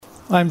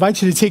I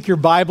invite you to take your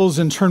Bibles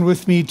and turn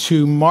with me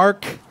to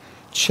Mark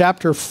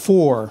chapter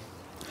 4.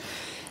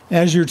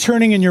 As you're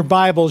turning in your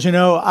Bibles, you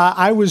know,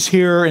 I was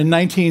here in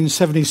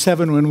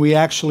 1977 when we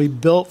actually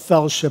built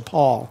Fellowship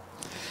Hall.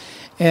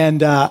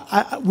 And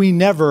we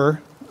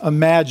never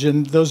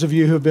imagined, those of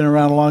you who have been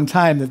around a long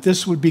time, that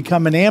this would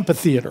become an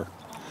amphitheater.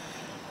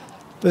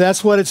 But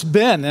that's what it's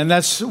been, and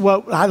that's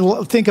what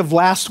I think of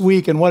last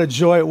week and what a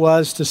joy it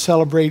was to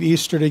celebrate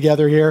Easter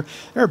together here.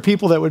 There are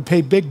people that would pay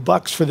big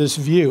bucks for this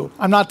view.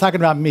 I'm not talking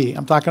about me.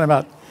 I'm talking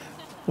about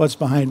what's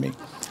behind me,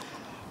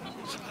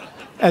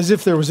 as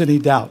if there was any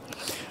doubt.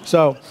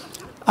 So,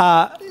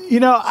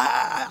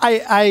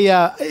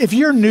 if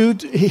you're new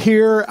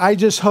here, I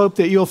just hope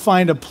that you'll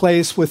find a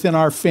place within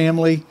our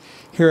family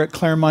here at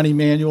Claremont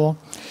Emmanuel.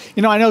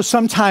 You know, I know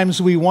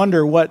sometimes we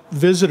wonder what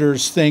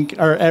visitors think,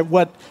 or at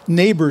what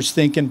neighbors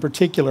think in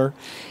particular.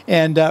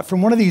 And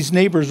from one of these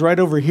neighbors right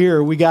over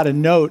here, we got a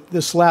note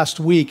this last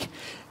week.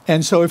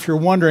 And so if you're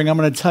wondering, I'm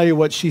going to tell you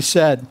what she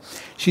said.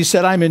 She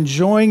said, "I'm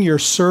enjoying your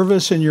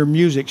service and your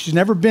music." She's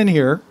never been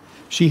here.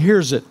 She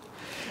hears it.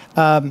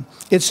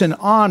 "It's an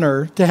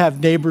honor to have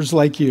neighbors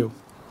like you."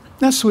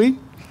 That's sweet.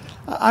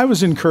 I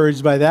was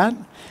encouraged by that.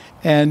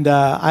 And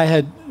I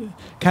had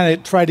kind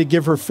of tried to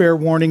give her fair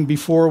warning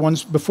before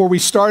we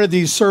started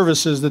these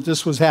services that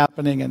this was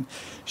happening, and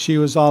she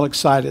was all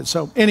excited.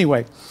 So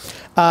anyway,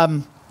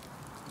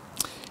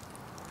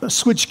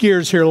 switch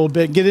gears here a little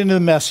bit, get into the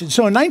message.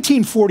 So in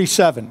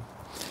 1947,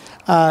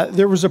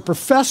 there was a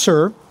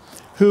professor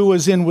who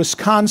was in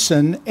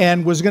Wisconsin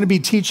and was going to be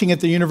teaching at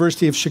the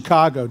University of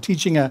Chicago,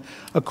 teaching a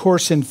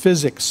course in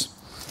physics.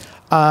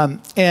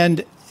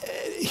 And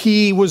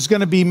he was going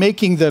to be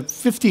making the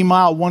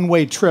 50-mile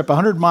one-way trip,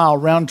 100-mile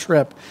round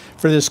trip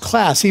for this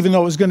class, even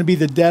though it was going to be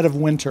the dead of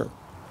winter.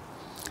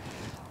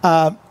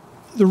 The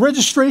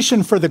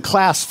registration for the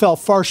class fell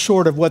far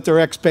short of what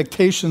their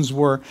expectations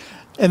were,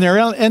 and there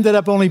ended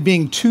up only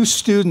being 2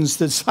 students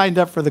that signed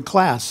up for the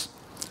class.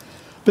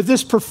 But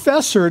this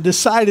professor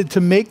decided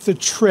to make the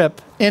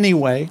trip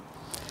anyway,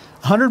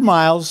 100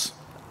 miles,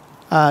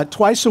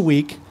 twice a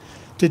week,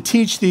 to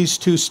teach these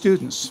 2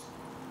 students.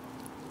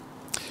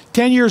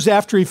 10 years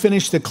after he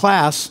finished the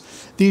class,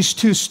 these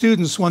 2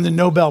 students won the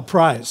Nobel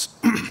Prize.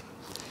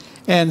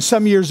 And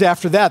some years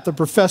after that, the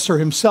professor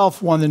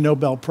himself won the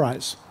Nobel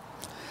Prize.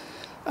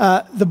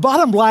 The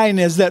bottom line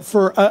is that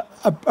for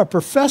a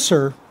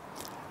professor,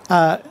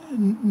 there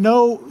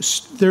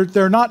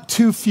are not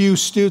too few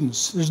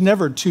students. There's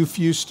never too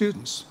few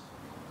students.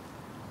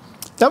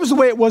 That was the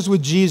way it was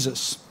with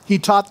Jesus. He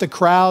taught the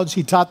crowds,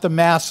 he taught the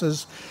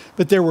masses,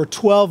 but there were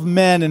 12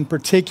 men in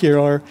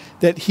particular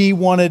that he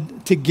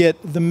wanted to get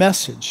the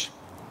message,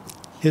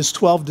 his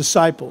 12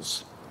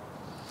 disciples.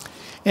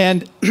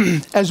 And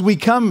as we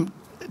come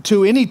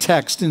to any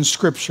text in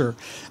Scripture,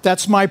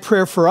 that's my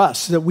prayer for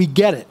us, that we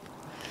get it,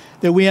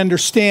 that we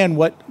understand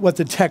what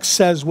the text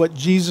says, what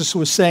Jesus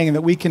was saying, and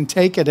that we can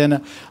take it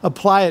and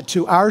apply it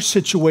to our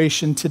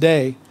situation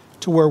today,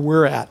 to where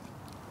we're at.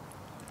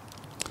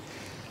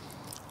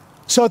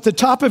 So at the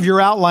top of your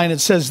outline, it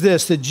says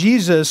this, that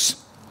Jesus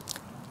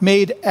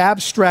made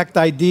abstract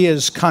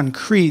ideas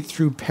concrete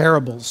through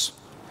parables.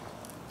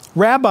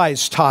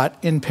 Rabbis taught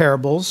in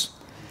parables,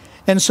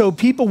 and so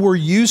people were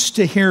used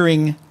to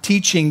hearing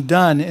teaching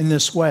done in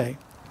this way.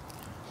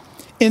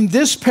 In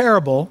this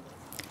parable,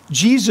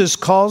 Jesus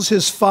calls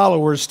his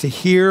followers to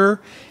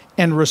hear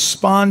and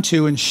respond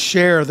to and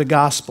share the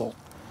gospel,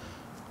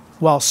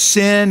 while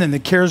sin and the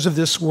cares of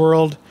this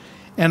world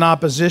and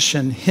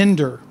opposition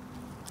hinder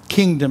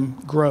kingdom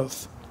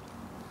growth.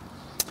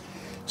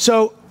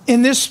 So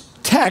in this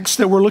text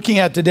that we're looking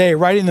at today,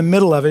 right in the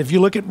middle of it, if you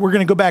look at, we're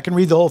going to go back and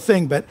read the whole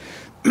thing, but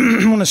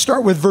I want to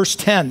start with verse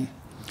 10.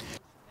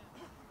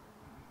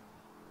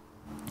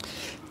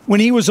 When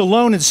he was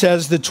alone, it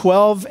says, the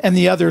 12 and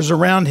the others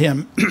around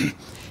him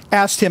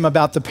asked him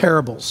about the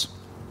parables.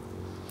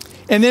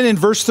 And then in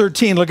verse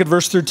 13, look at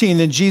verse 13.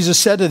 Then Jesus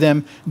said to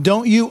them,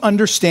 "Don't you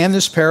understand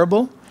this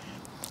parable?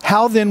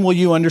 How then will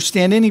you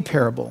understand any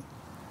parable?"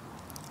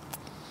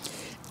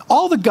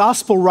 All the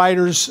gospel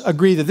writers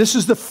agree that this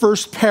is the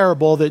first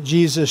parable that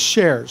Jesus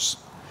shares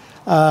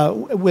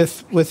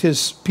with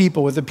his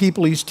people, with the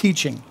people he's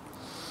teaching.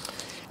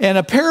 And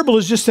a parable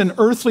is just an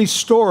earthly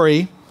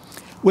story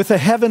with a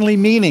heavenly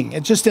meaning.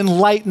 It just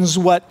enlightens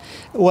what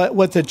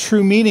the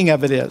true meaning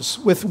of it is,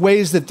 with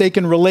ways that they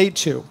can relate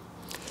to.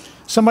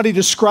 Somebody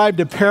described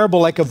a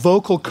parable like a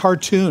vocal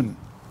cartoon.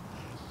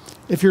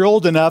 If you're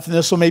old enough, and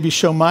this will maybe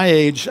show my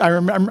age, I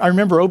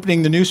remember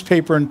opening the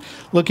newspaper and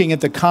looking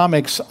at the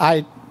comics.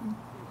 I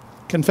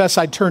confess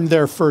I turned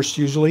there first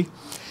usually.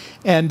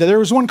 And there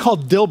was one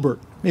called Dilbert.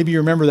 Maybe you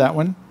remember that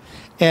one.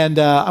 And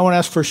I want to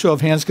ask for a show of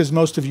hands because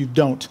most of you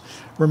don't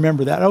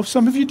remember that. Oh,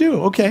 some of you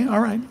do. Okay, all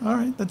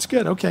right, that's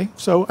good. Okay,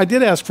 so I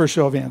did ask for a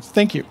show of hands.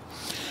 Thank you.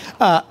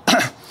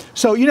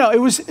 So,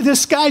 it was,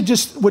 this guy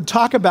just would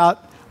talk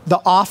about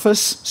the office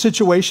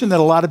situation that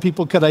a lot of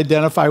people could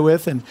identify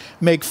with and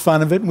make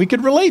fun of it, and we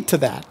could relate to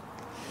that.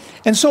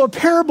 And so a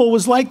parable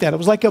was like that. It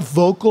was like a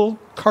vocal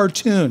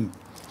cartoon.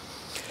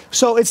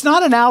 So it's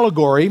not an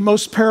allegory.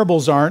 Most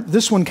parables aren't.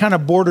 This one kind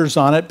of borders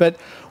on it, but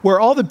where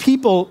all the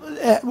people,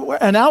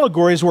 an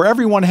allegory is where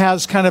everyone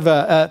has kind of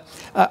a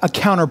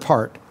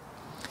counterpart.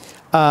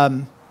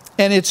 And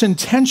it's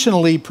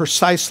intentionally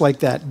precise like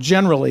that.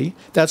 Generally,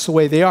 that's the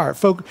way they are.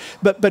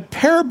 But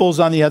parables,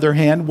 on the other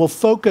hand, will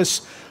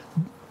focus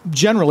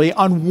generally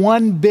on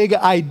one big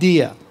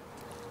idea.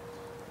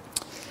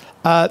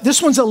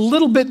 This one's a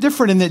little bit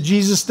different in that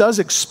Jesus does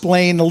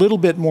explain a little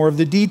bit more of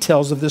the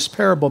details of this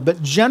parable,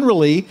 but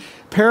generally,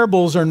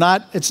 parables are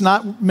not,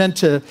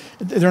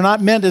 they're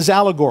not meant as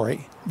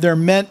allegory. They're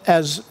meant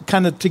as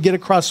kind of to get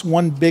across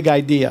one big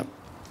idea.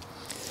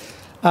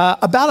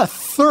 About a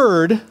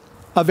third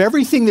of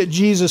everything that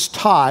Jesus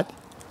taught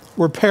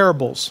were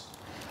parables.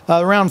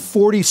 Around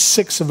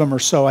 46 of them or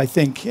so, I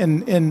think,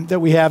 that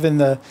we have in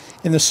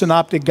the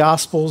Synoptic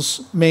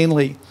Gospels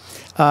mainly,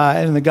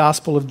 and in the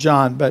Gospel of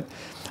John. But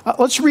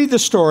let's read the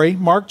story,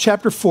 Mark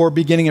chapter 4,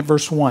 beginning at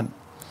verse 1.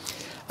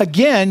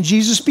 Again,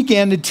 Jesus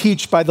began to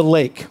teach by the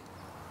lake.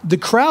 The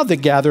crowd that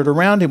gathered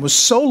around him was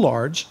so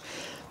large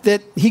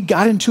that he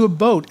got into a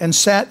boat and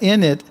sat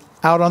in it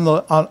out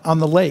on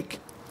the lake,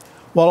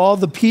 while all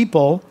the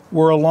people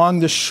were along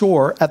the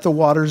shore at the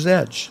water's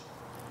edge.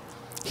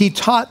 He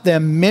taught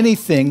them many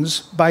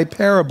things by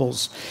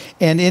parables,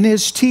 and in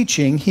his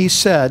teaching he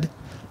said,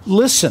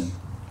 "Listen,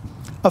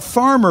 a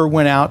farmer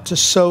went out to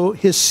sow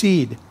his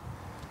seed.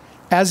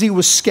 As he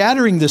was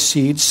scattering the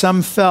seed,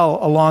 some fell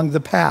along the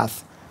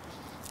path,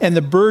 and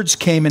the birds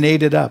came and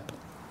ate it up.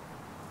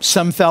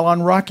 Some fell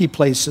on rocky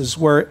places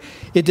where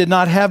it did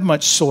not have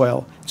much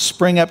soil,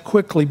 sprang up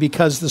quickly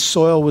because the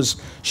soil was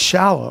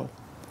shallow.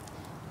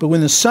 But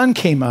when the sun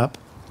came up,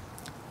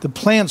 the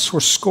plants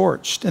were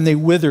scorched, and they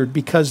withered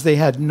because they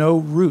had no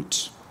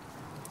roots.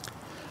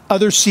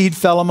 Other seed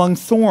fell among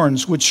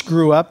thorns, which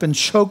grew up and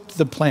choked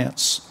the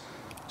plants,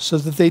 so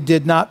that they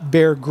did not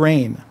bear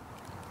grain.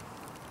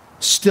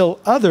 Still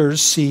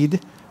others'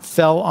 seed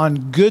fell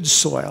on good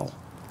soil.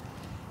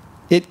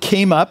 It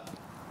came up,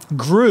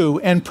 grew,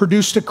 and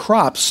produced a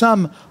crop,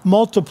 some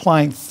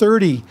multiplying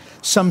 30,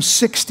 some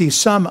 60,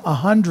 some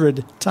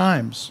 100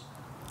 times."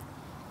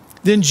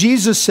 Then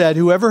Jesus said,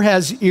 "Whoever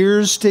has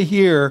ears to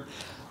hear,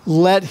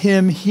 let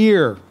him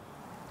hear."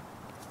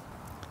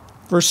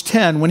 Verse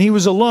 10, when he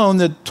was alone,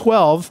 the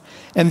 12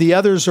 and the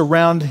others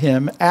around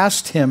him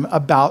asked him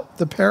about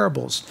the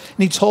parables.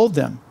 And he told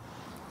them,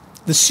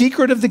 "The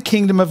secret of the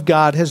kingdom of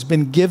God has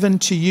been given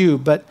to you,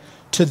 but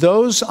to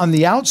those on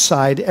the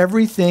outside,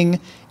 everything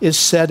is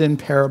said in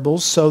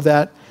parables, so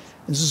that,"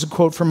 this is a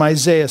quote from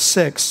Isaiah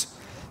 6,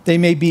 "they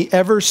may be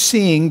ever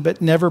seeing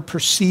but never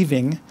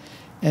perceiving,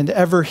 and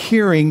ever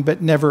hearing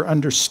but never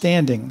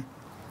understanding.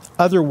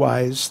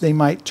 Otherwise, they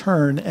might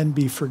turn and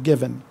be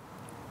forgiven."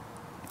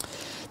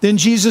 Then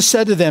Jesus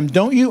said to them,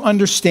 "Don't you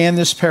understand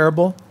this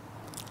parable?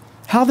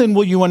 How then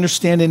will you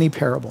understand any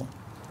parable?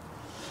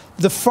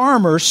 The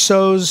farmer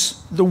sows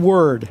the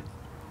word.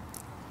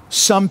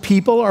 Some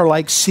people are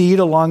like seed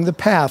along the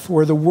path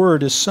where the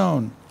word is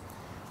sown.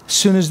 As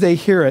soon as they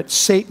hear it,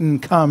 Satan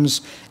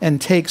comes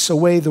and takes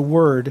away the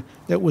word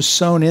that was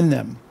sown in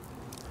them.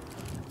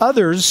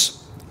 Others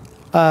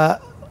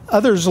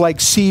like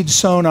seed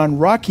sown on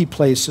rocky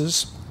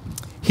places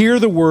hear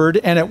the word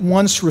and at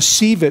once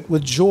receive it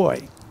with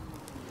joy.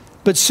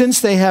 But since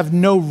they have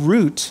no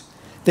root,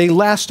 they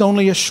last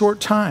only a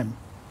short time.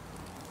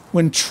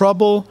 When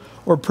trouble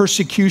or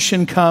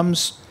persecution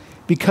comes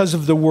because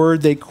of the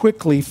word, they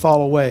quickly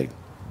fall away.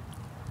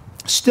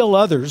 Still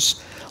others,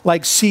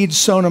 like seed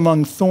sown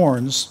among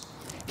thorns,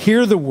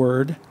 hear the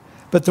word,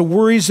 but the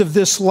worries of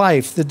this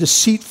life, the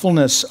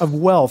deceitfulness of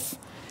wealth,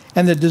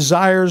 and the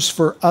desires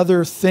for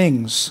other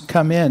things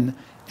come in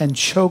and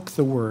choke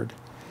the word,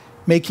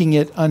 making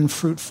it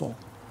unfruitful.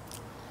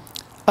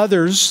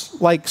 Others,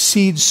 like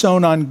seed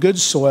sown on good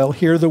soil,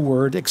 hear the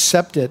word,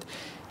 accept it,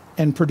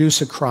 and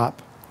produce a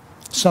crop.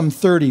 Some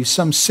 30,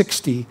 some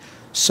 60,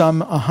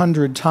 some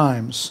 100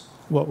 times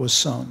what was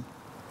sown."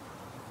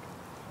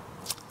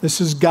 This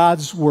is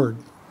God's word.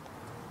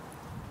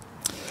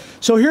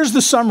 So here's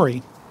the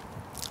summary.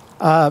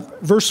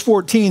 Verse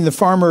 14, the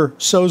farmer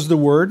sows the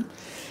word.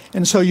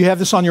 And so you have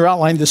this on your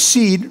outline. The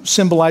seed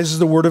symbolizes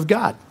the word of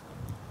God,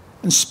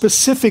 and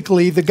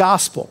specifically the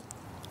gospel.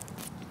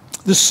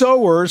 The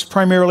sower is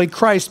primarily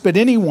Christ, but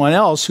anyone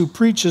else who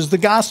preaches the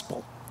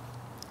gospel.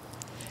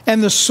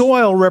 And the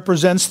soil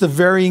represents the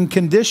varying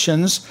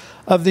conditions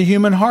of the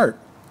human heart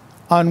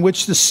on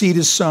which the seed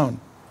is sown.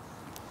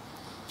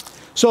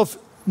 So if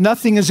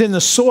nothing is in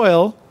the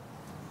soil,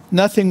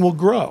 nothing will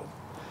grow.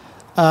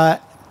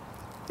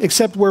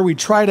 Except where we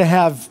try to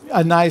have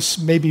a nice,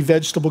 maybe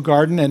vegetable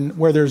garden, and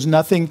where there's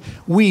nothing,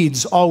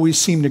 weeds always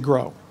seem to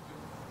grow.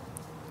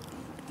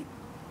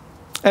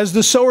 As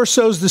the sower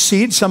sows the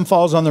seed, some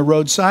falls on the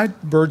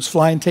roadside, birds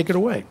fly and take it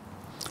away.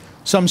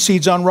 Some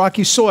seeds on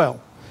rocky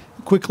soil,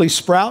 quickly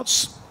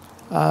sprouts,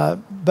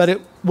 but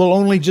it will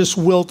only just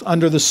wilt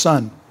under the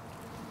sun.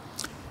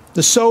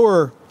 The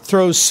sower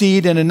throws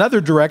seed in another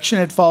direction,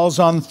 it falls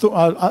on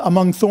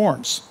among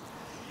thorns,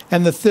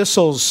 and the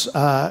thistles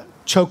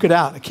choke it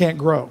out. It can't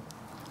grow.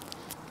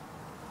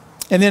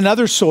 And then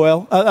other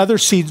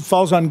seed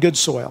falls on good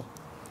soil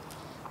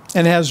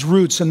and has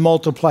roots and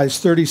multiplies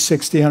 30,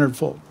 60,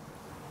 100-fold.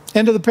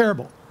 End of the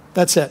parable.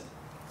 That's it.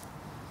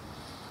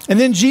 And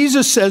then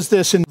Jesus says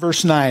this in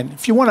verse 9.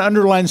 If you want to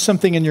underline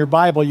something in your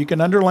Bible, you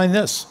can underline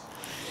this.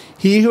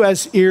 He who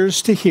has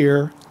ears to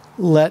hear,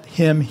 let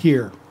him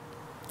hear.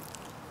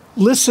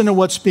 Listen to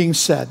what's being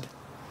said.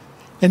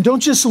 And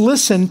don't just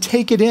listen,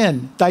 take it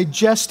in,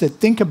 digest it,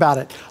 think about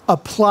it,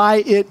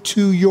 apply it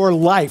to your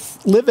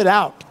life, live it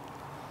out.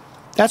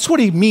 That's what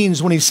he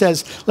means when he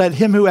says, let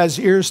him who has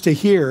ears to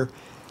hear,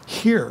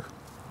 hear.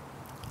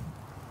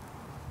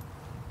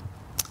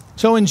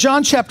 So in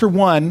John chapter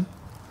 1,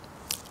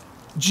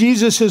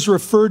 Jesus is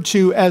referred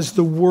to as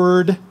the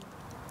Word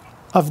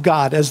of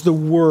God, as the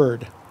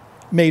Word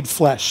made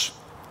flesh.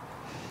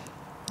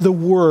 The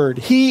Word.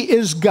 He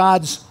is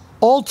God's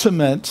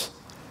ultimate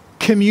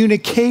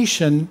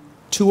communication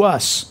to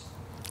us.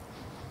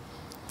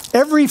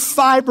 Every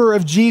fiber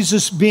of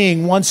Jesus'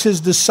 being wants his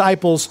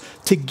disciples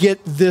to get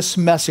this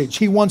message.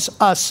 He wants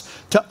us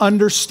to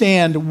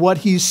understand what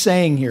he's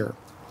saying here.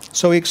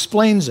 So he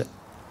explains it.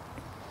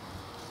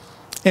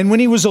 And when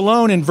he was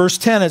alone, in verse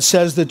 10, it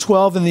says the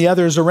 12 and the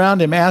others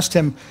around him asked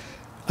him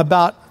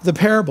about the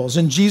parables.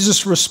 And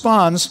Jesus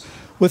responds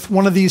with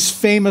one of these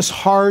famous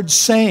hard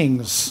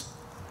sayings.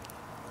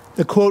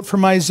 The quote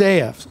from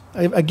Isaiah,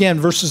 again,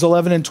 verses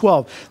 11 and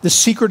 12. The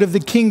secret of the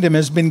kingdom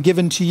has been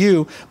given to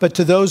you, but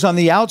to those on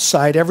the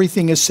outside,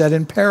 everything is said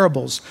in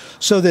parables,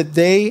 so that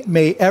they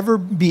may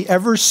be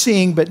ever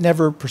seeing but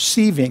never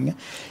perceiving,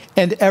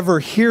 and ever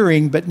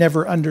hearing but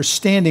never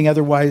understanding,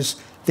 otherwise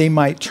they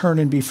might turn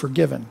and be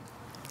forgiven.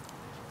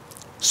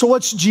 So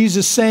what's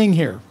Jesus saying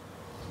here?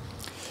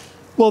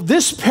 Well,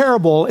 this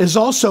parable is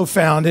also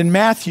found in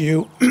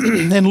Matthew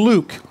and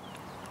Luke.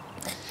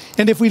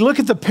 And if we look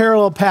at the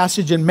parallel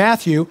passage in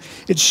Matthew,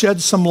 it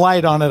sheds some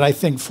light on it, I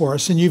think, for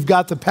us. And you've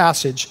got the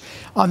passage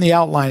on the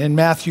outline in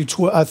Matthew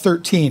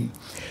 13.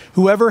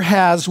 Whoever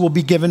has will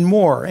be given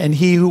more, and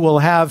he will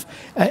have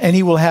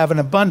an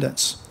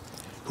abundance.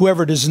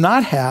 Whoever does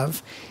not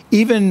have,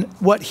 even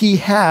what he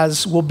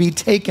has will be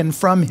taken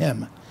from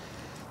him.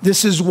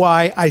 This is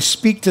why I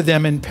speak to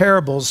them in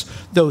parables,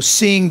 though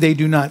seeing they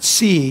do not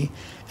see,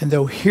 and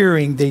though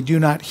hearing they do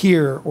not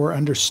hear or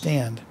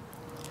understand.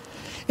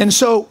 And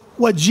so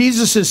what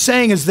Jesus is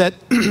saying is that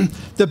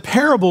the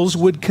parables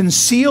would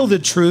conceal the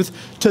truth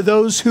to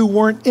those who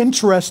weren't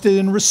interested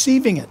in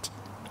receiving it.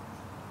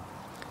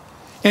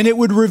 And it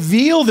would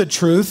reveal the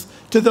truth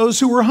to those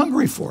who were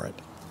hungry for it.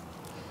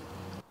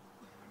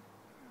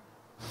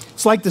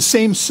 It's like the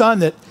same sun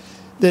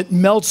that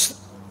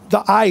melts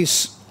the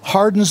ice,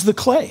 hardens the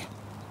clay.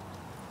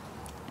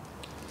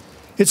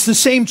 It's the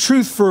same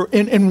truth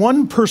in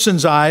one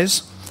person's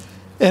eyes,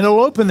 and it'll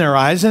open their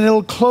eyes, and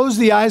it'll close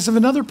the eyes of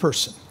another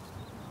person.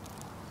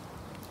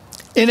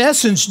 In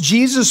essence,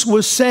 Jesus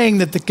was saying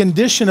that the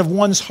condition of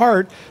one's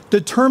heart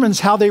determines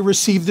how they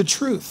receive the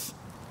truth.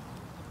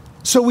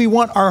 So we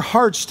want our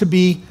hearts to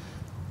be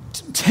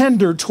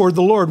tender toward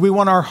the Lord. We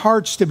want our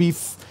hearts to be,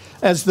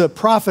 as the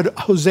prophet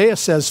Hosea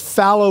says,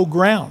 fallow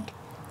ground.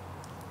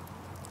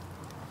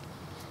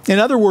 In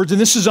other words,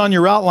 and this is on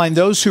your outline,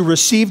 those who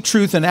receive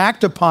truth and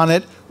act upon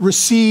it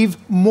receive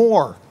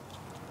more.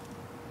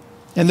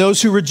 And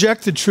those who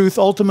reject the truth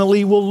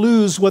ultimately will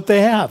lose what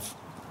they have.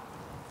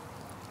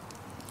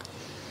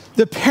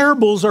 The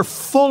parables are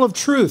full of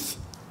truth.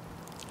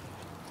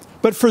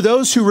 But for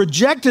those who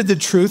rejected the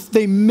truth,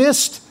 they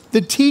missed the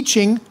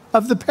teaching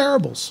of the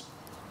parables.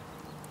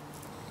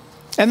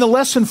 And the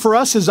lesson for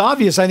us is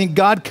obvious. I think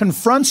God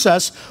confronts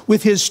us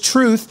with his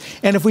truth,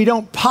 and if we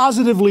don't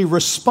positively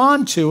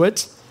respond to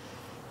it,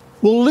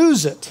 we'll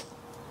lose it.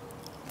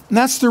 And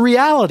that's the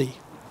reality.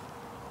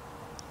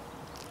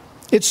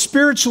 It's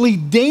spiritually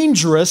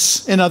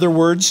dangerous, in other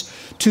words,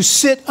 to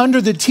sit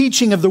under the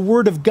teaching of the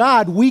Word of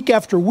God week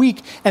after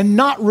week and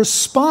not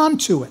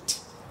respond to it.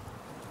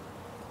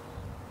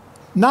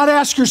 Not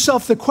ask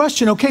yourself the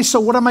question, okay, so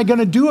what am I going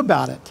to do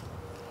about it?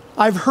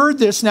 I've heard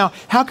this now.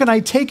 How can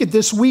I take it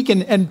this week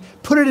and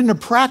put it into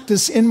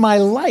practice in my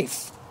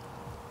life?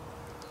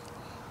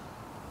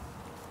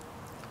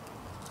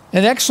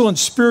 An excellent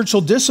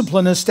spiritual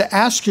discipline is to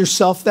ask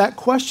yourself that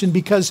question,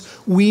 because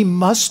we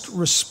must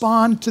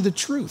respond to the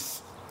truth.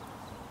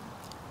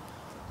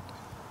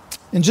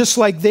 And just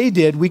like they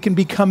did, we can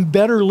become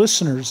better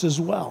listeners as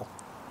well.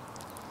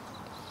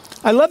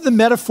 I love the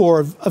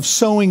metaphor of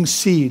sowing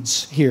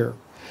seeds here.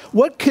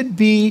 What could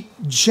be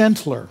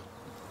gentler?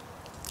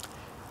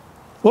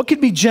 What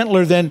could be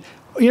gentler than,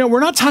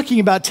 we're not talking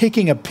about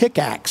taking a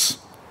pickaxe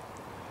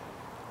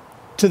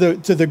to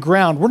the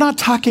ground. We're not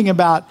talking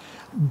about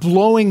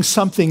blowing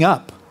something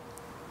up.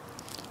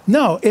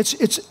 No, it's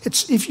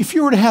if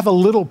you were to have a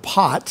little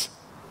pot,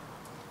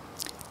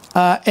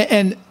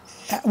 and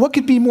what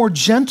could be more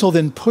gentle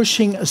than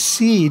pushing a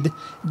seed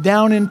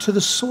down into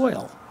the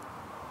soil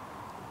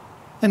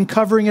and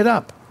covering it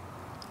up?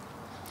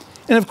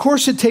 And of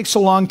course, it takes a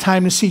long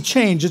time to see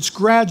change. It's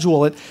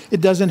gradual.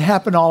 It doesn't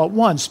happen all at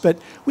once, but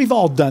we've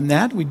all done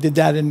that. We did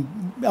that in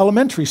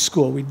elementary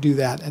school, we'd do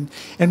that.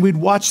 And we'd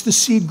watch the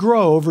seed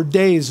grow over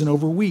days and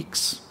over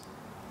weeks.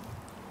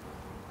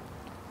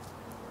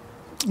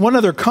 One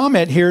other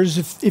comment here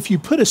is if you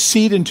put a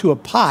seed into a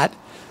pot,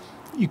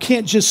 you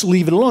can't just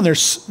leave it alone.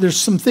 There's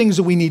some things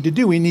that we need to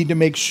do. We need to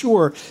make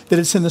sure that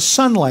it's in the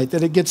sunlight,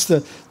 that it gets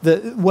the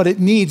what it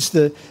needs,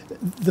 the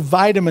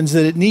vitamins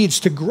that it needs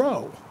to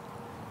grow.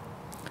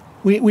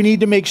 We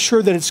need to make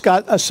sure that it's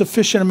got a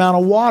sufficient amount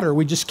of water.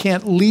 We just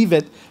can't leave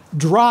it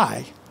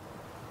dry.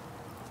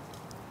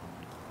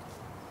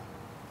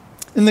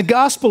 And the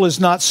gospel is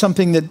not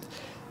something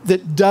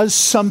that does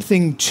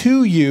something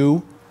to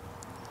you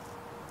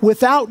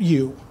without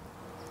you.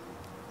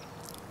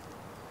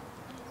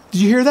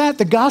 Did you hear that?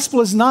 The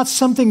gospel is not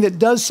something that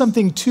does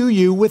something to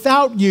you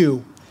without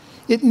you.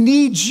 It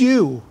needs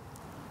you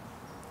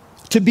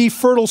to be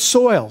fertile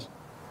soil.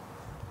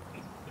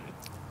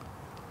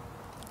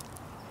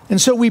 And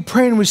so we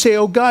pray and we say,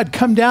 oh God,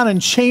 come down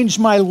and change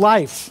my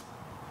life.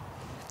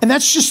 And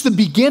that's just the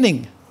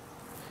beginning.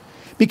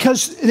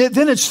 Because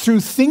then it's through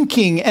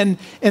thinking and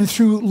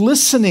through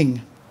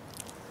listening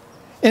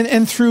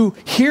and through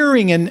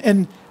hearing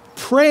and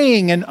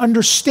praying and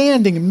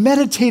understanding and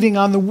meditating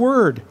on the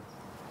word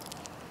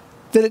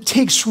that it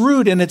takes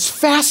root, and it's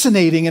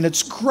fascinating and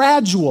it's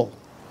gradual.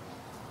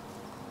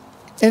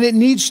 And it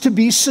needs to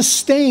be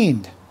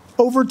sustained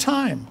over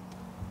time.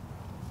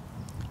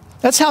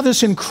 That's how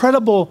this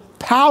incredible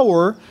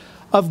power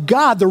of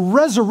God, the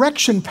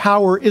resurrection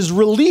power, is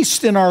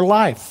released in our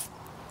life.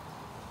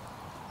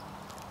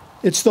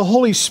 It's the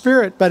Holy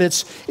Spirit, but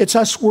it's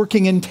us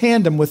working in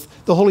tandem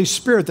with the Holy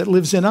Spirit that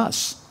lives in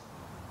us.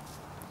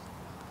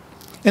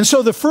 And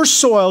so the first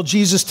soil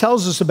Jesus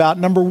tells us about,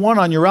 number one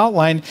on your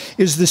outline,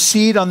 is the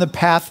seed on the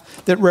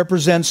path that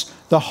represents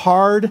the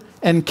hard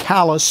and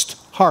calloused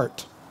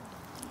heart.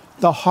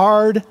 The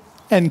hard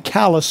and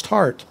calloused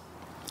heart.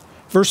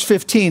 Verse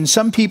 15,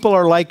 some people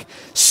are like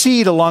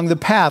seed along the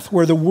path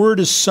where the word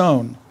is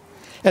sown.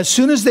 As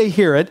soon as they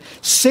hear it,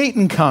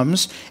 Satan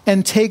comes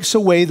and takes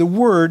away the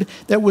word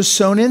that was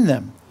sown in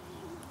them.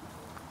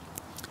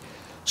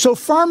 So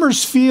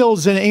farmers'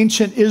 fields in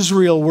ancient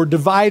Israel were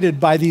divided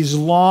by these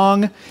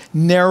long,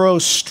 narrow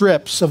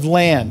strips of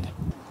land.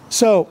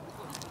 So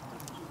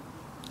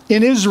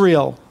in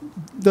Israel,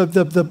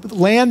 the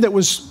land that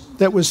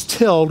was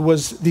tilled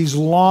was these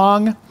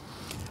long,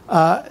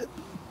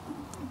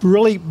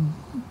 really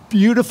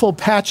beautiful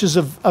patches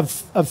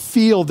of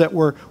field that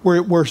were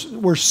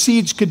where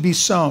seeds could be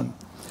sown.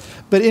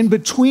 But in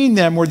between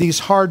them were these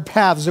hard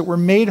paths that were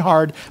made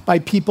hard by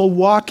people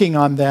walking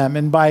on them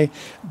and by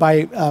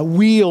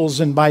wheels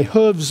and by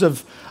hooves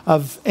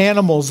of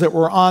animals that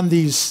were on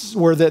these,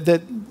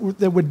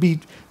 that would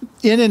be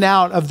in and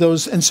out of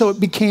those. And so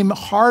it became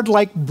hard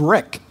like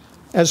brick,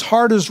 as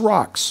hard as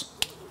rocks.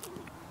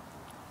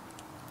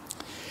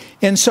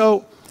 And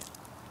so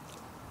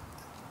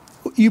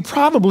you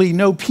probably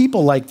know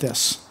people like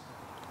this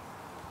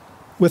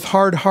with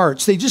hard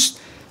hearts. They just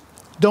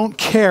don't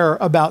care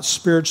about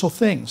spiritual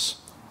things.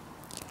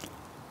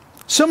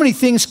 So many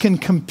things can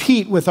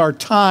compete with our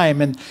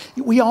time, and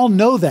we all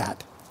know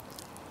that.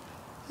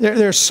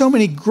 There are so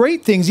many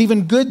great things,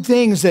 even good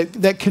things,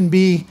 that can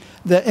be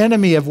the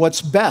enemy of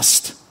what's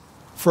best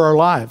for our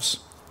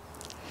lives.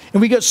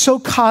 And we get so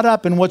caught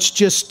up in what's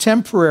just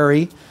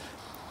temporary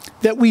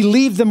that we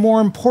leave the more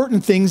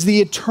important things,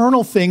 the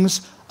eternal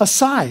things,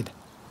 aside.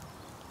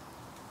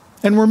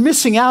 And we're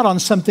missing out on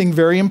something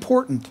very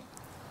important.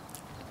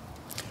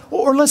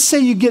 Or let's say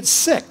you get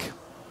sick,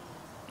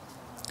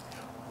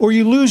 or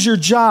you lose your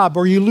job,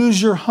 or you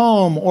lose your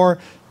home, or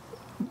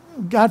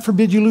God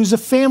forbid you lose a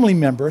family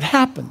member. It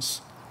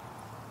happens.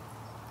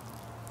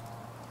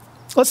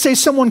 Let's say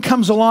someone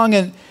comes along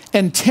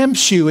and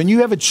tempts you, and you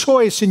have a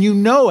choice, and you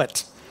know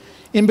it,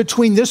 in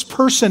between this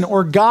person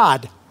or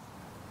God.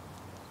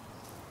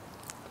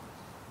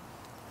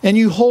 And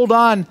you hold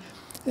on.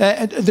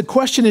 The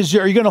question is,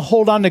 are you going to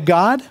hold on to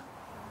God?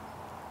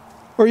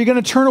 Or are you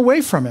going to turn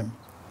away from him?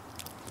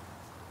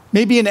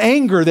 Maybe in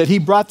anger that he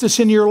brought this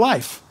into your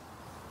life,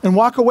 and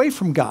walk away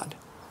from God.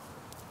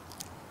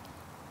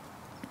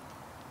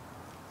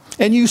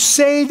 And you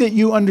say that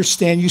you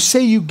understand. You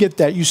say you get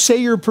that. You say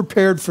you're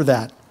prepared for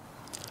that.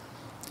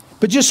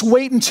 But just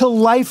wait until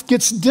life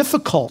gets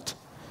difficult.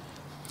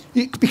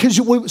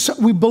 Because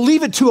we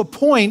believe it to a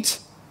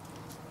point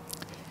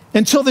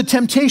until the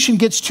temptation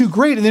gets too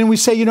great. And then we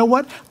say, you know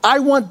what? I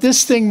want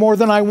this thing more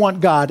than I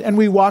want God. And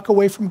we walk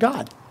away from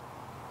God.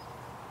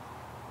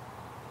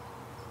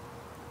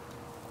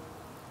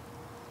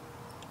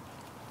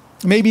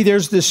 Maybe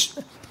there's this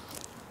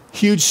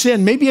huge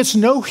sin. Maybe it's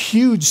no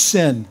huge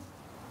sin.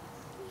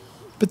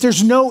 But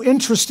there's no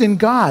interest in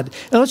God.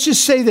 And let's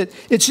just say that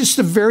it's just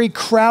a very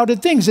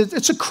crowded thing.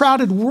 It's a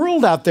crowded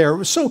world out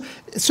there. So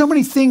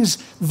many things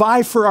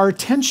vie for our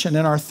attention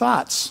and our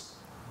thoughts.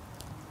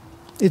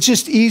 It's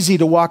just easy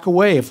to walk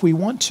away if we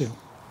want to.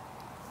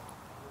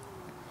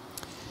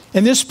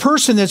 And this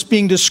person that's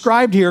being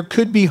described here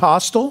could be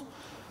hostile,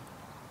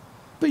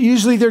 but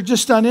usually they're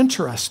just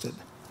uninterested.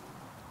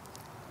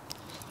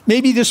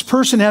 Maybe this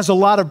person has a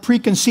lot of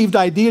preconceived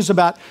ideas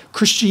about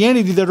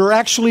Christianity that are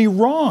actually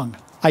wrong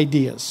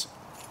ideas.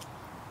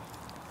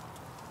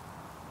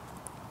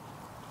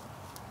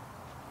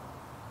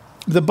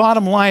 The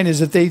bottom line is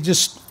that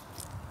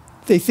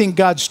they think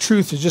God's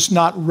truth is just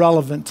not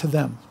relevant to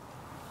them.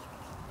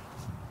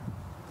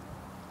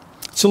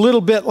 It's a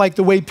little bit like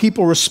the way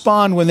people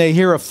respond when they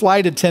hear a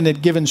flight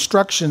attendant give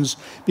instructions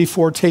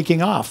before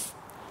taking off.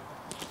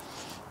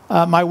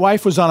 My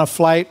wife was on a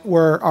flight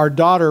where our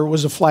daughter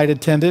was a flight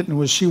attendant,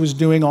 and she was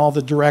doing all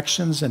the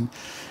directions, and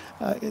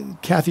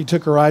Kathy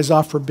took her eyes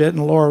off for a bit,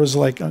 and Laura was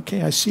like,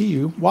 okay, I see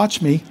you,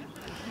 watch me.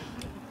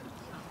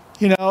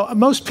 You know,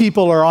 most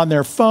people are on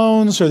their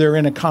phones, or they're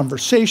in a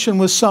conversation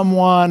with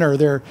someone, or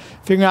they're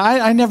figuring out,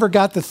 I never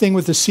got the thing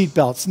with the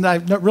seatbelts.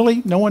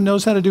 Really? No one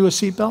knows how to do a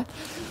seatbelt?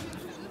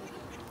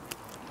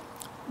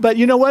 But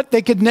you know what?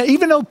 They could,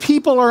 even though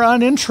people are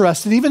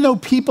uninterested, even though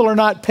people are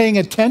not paying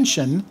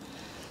attention,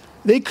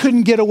 they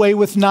couldn't get away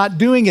with not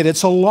doing it.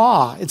 It's a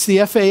law. It's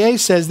the FAA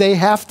says they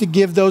have to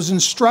give those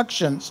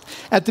instructions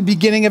at the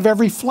beginning of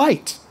every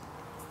flight.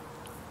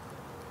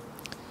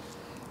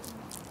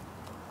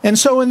 And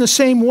so in the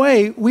same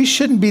way, we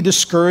shouldn't be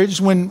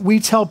discouraged when we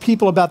tell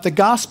people about the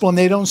gospel and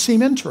they don't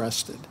seem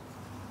interested.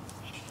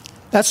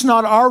 That's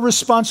not our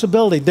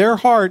responsibility. Their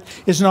heart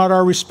is not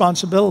our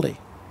responsibility.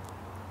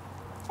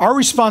 Our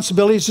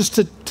responsibility is just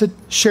to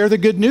share the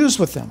good news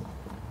with them.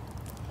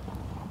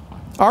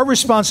 Our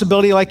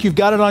responsibility, like you've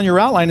got it on your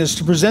outline, is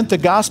to present the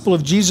gospel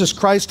of Jesus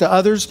Christ to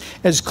others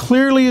as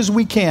clearly as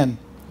we can.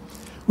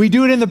 We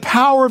do it in the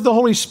power of the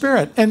Holy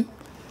Spirit, and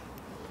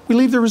we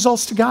leave the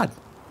results to God.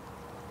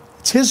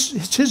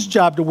 It's his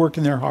job to work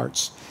in their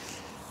hearts.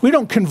 We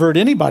don't convert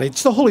anybody.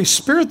 It's the Holy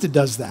Spirit that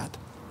does that.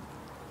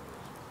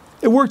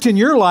 It worked in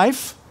your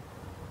life.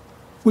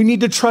 We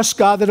need to trust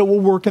God that it will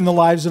work in the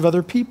lives of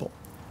other people.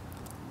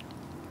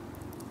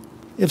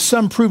 If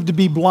some prove to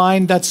be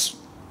blind, that's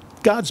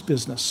God's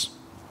business.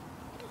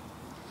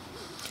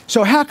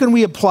 So how can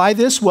we apply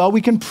this? Well,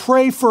 we can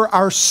pray for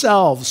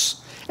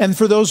ourselves and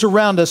for those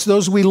around us,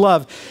 those we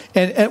love.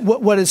 And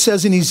what it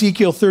says in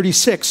Ezekiel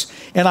 36,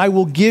 and I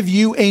will give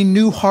you a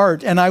new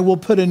heart, and I will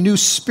put a new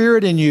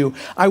spirit in you.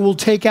 I will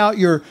take out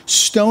your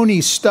stony,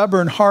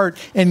 stubborn heart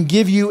and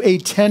give you a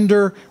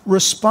tender,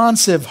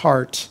 responsive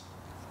heart.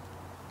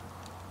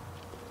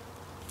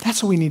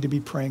 That's what we need to be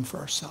praying for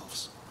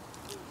ourselves.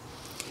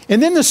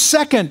 And then the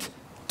second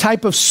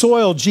type of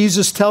soil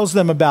Jesus tells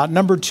them about,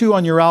 number 2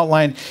 on your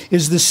outline,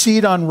 is the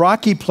seed on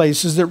rocky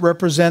places that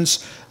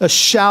represents a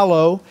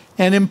shallow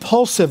and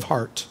impulsive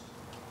heart.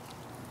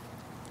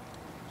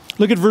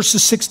 Look at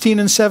verses 16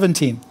 and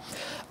 17.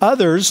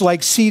 Others,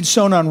 like seed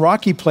sown on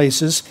rocky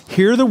places,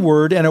 hear the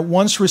word and at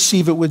once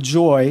receive it with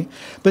joy,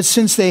 but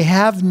since they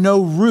have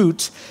no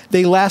root,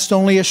 they last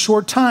only a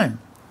short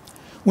time.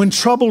 When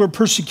trouble or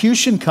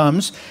persecution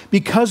comes,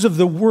 because of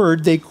the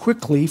word, they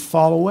quickly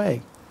fall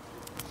away.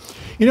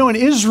 You know, in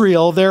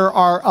Israel, there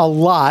are a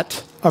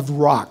lot of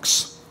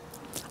rocks.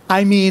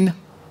 I mean,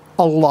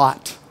 a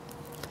lot.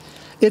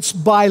 It's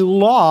by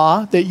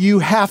law that you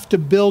have to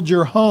build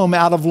your home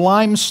out of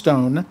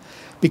limestone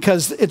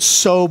because it's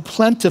so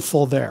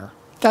plentiful there.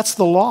 That's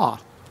the law.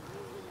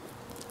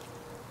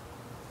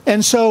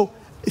 And so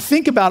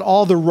think about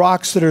all the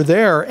rocks that are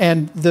there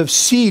and the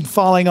seed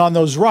falling on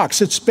those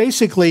rocks. It's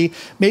basically,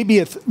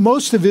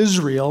 most of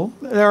Israel,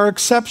 there are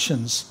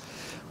exceptions,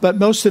 but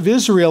most of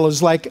Israel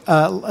is like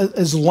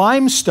is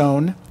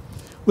limestone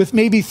with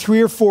maybe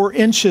 3 or 4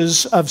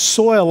 inches of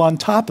soil on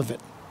top of it.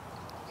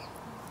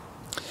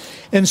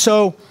 And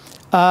so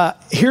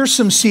here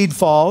some seed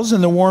falls,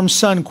 and the warm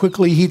sun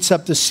quickly heats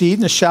up the seed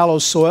in the shallow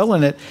soil,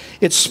 and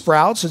it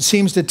sprouts. It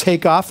seems to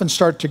take off and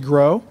start to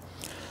grow.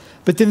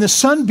 But then the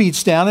sun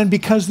beats down, and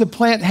because the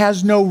plant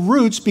has no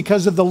roots,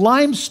 because of the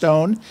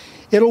limestone,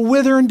 it'll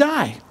wither and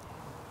die.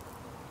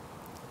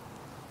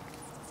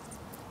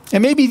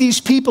 And maybe these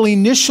people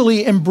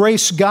initially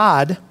embraced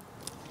God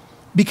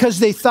because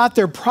they thought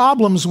their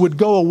problems would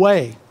go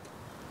away.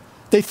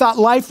 They thought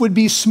life would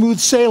be smooth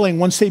sailing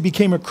once they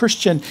became a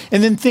Christian,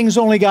 and then things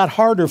only got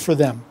harder for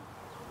them.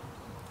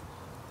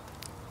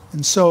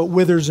 And so it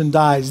withers and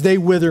dies. They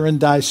wither and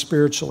die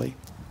spiritually.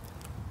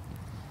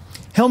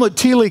 Helmut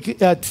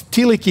Thielicke,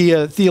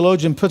 a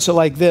theologian, puts it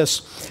like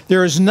this: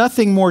 there is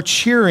nothing more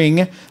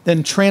cheering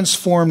than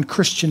transformed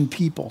Christian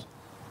people.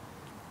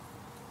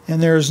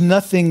 And there is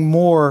nothing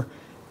more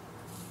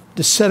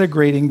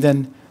disintegrating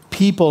than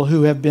people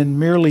who have been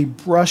merely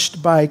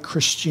brushed by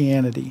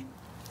Christianity.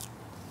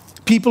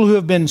 People who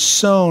have been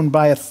sown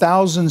by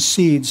 1,000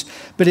 seeds,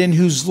 but in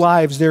whose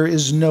lives there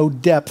is no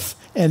depth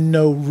and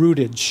no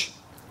rootage.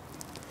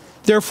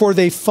 Therefore,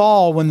 they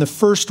fall when the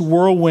first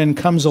whirlwind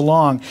comes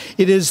along.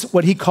 It is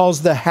what he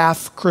calls the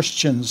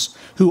half-Christians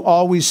who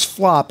always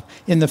flop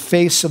in the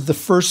face of the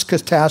first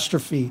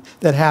catastrophe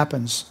that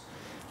happens,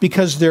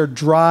 because their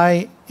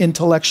dry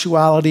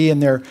intellectuality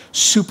and their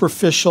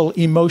superficial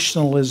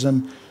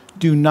emotionalism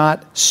do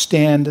not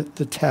stand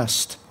the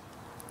test.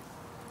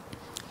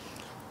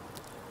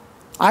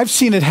 I've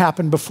seen it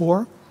happen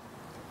before.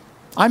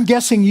 I'm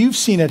guessing you've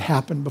seen it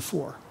happen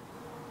before.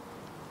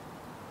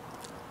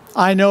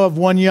 I know of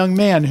one young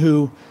man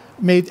who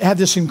had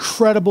this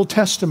incredible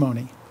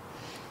testimony.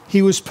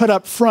 He was put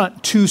up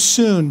front too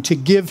soon to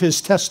give his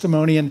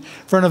testimony in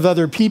front of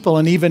other people,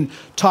 and even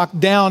talked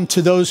down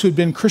to those who'd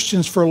been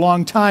Christians for a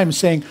long time,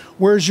 saying,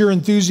 "Where's your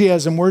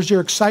enthusiasm? Where's your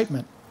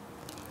excitement?"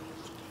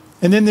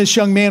 And then this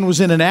young man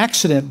was in an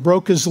accident,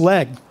 broke his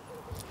leg,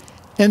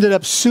 ended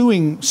up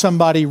suing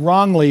somebody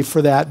wrongly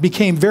for that,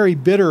 became very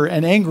bitter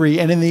and angry,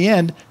 and in the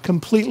end,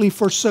 completely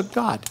forsook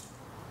God.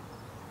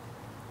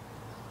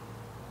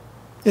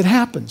 It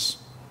happens.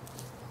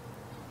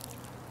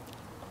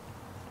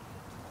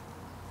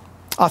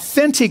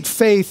 Authentic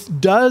faith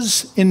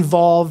does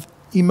involve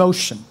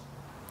emotion,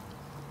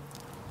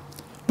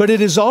 but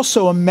it is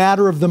also a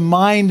matter of the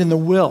mind and the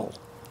will.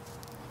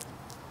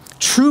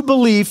 True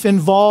belief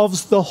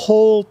involves the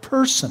whole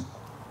person.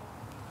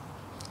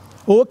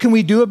 Well, what can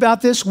we do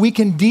about this? We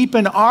can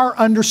deepen our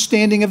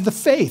understanding of the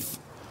faith.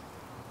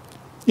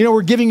 You know,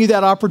 we're giving you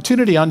that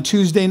opportunity on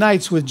Tuesday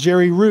nights with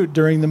Jerry Root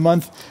during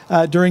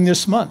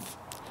this month.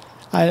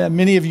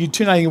 Many of you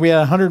tuned. I think we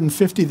had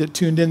 150 that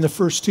tuned in the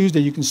first Tuesday.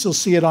 You can still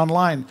see it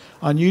online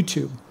on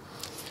YouTube.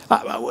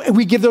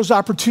 We give those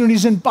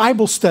opportunities in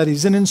Bible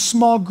studies and in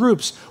small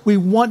groups. We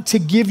want to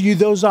give you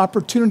those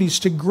opportunities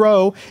to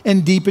grow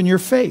and deepen your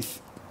faith.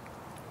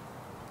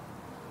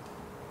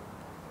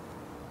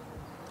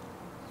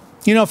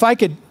 You know, if I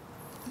could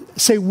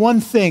say one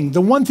thing,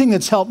 the one thing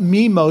that's helped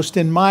me most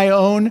in my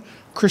own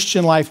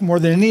Christian life more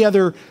than any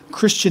other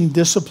Christian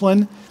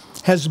discipline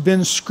has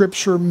been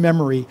scripture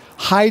memory,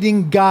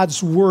 hiding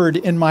God's word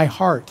in my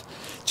heart.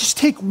 Just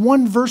take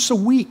one verse a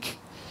week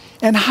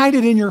and hide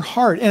it in your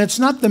heart. And it's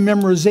not the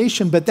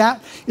memorization, but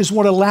that is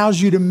what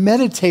allows you to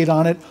meditate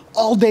on it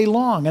all day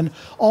long and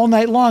all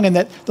night long, and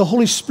that the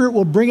Holy Spirit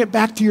will bring it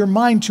back to your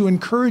mind to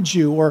encourage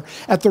you, or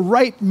at the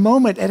right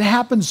moment. It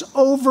happens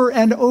over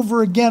and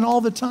over again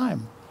all the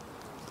time.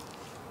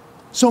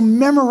 So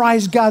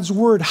memorize God's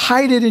word,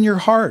 hide it in your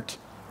heart.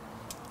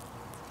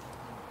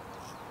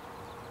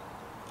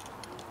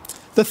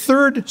 The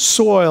third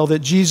soil that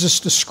Jesus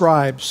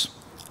describes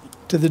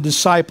to the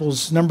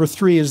disciples, number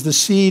 3, is the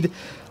seed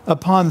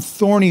upon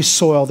thorny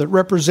soil that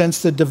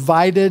represents the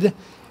divided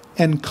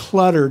and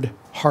cluttered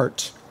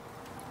heart.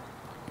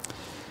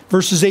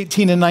 Verses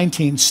 18 and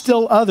 19,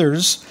 still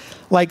others,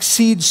 like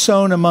seed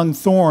sown among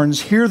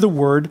thorns, hear the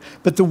word,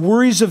 but the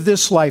worries of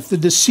this life, the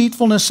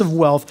deceitfulness of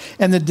wealth,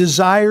 and the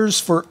desires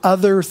for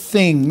other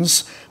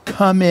things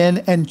come in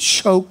and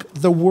choke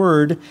the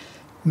word,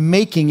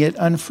 making it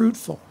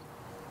unfruitful.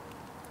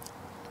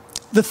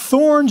 The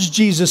thorns,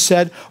 Jesus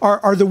said,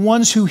 are the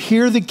ones who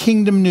hear the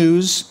kingdom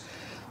news,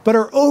 but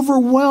are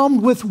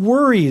overwhelmed with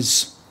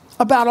worries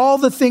about all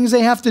the things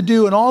they have to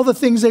do and all the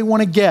things they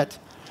want to get.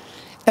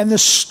 And the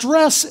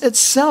stress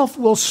itself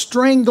will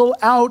strangle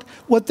out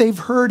what they've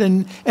heard,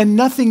 and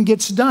nothing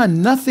gets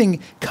done. Nothing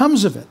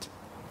comes of it.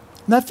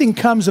 Nothing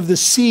comes of the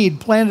seed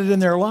planted in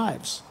their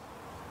lives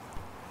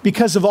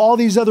because of all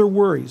these other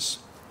worries.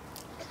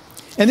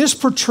 And this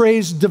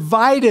portrays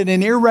divided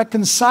and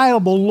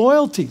irreconcilable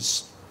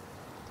loyalties.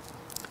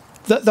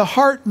 The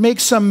heart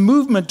makes some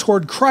movement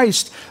toward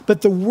Christ,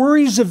 but the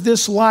worries of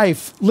this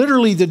life,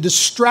 literally the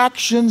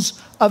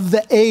distractions of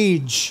the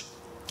age,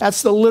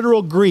 that's the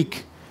literal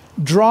Greek,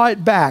 draw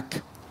it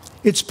back.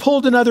 It's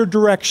pulled in other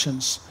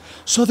directions.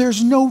 So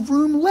there's no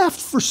room left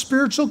for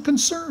spiritual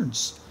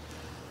concerns.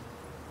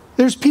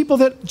 There's people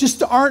that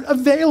just aren't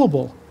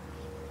available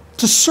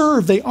to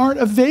serve. They aren't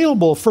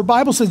available for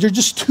Bible studies. They're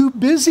just too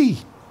busy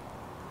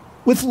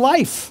with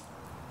life.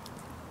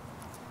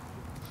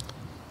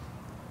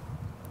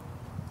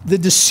 The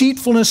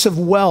deceitfulness of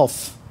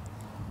wealth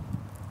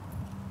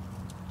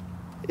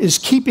is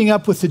keeping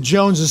up with the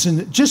Joneses.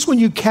 And just when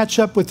you catch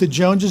up with the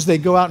Joneses, they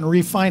go out and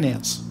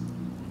refinance.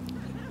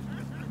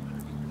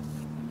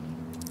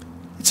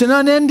 It's an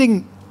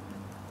unending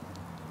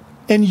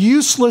and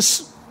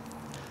useless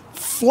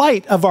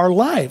flight of our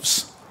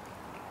lives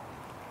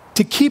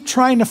to keep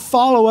trying to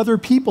follow other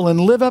people and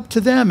live up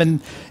to them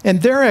and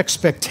their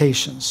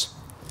expectations.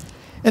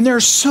 And there are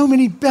so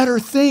many better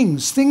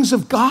things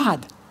of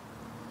God,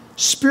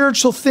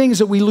 spiritual things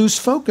that we lose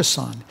focus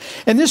on.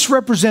 And this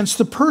represents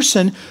the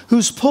person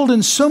who's pulled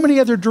in so many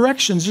other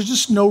directions, there's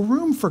just no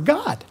room for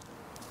God.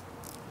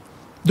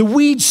 The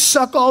weeds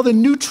suck all the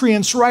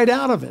nutrients right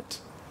out of it.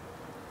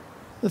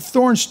 The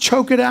thorns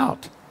choke it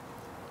out.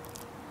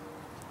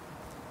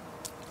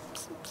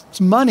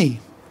 It's money.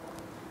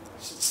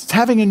 It's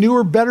having a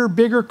newer, better,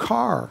 bigger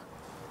car.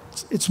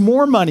 It's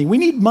more money. We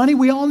need money.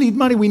 We all need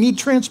money. We need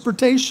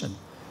transportation.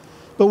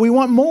 But we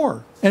want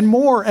more and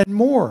more and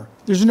more.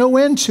 There's no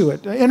end to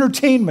it.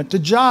 Entertainment, to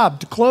job,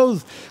 to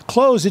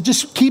clothes. It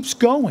just keeps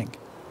going.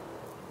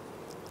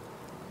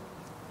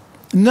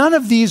 None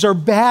of these are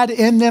bad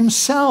in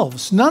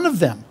themselves. None of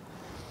them.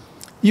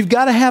 You've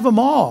got to have them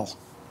all.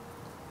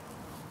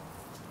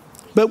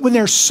 But when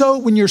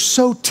you're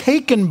so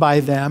taken by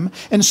them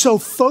and so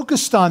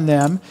focused on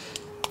them,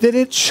 that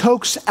it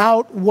chokes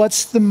out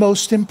what's the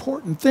most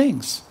important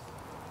things.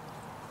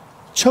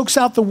 Chokes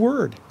out the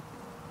word.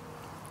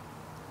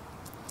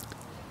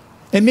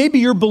 And maybe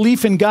your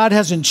belief in God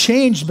hasn't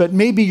changed, but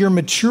maybe your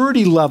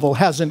maturity level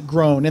hasn't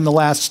grown in the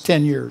last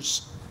 10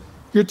 years.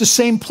 You're at the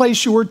same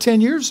place you were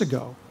 10 years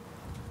ago.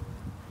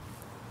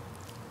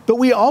 But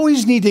we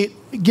always need to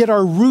get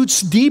our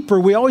roots deeper.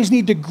 We always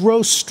need to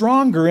grow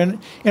stronger in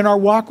our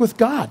walk with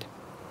God.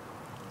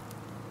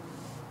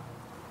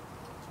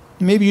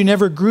 Maybe you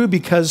never grew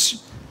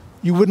because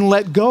you wouldn't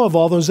let go of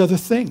all those other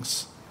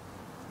things.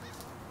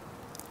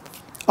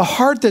 A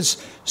heart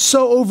that's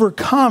so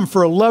overcome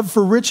for a love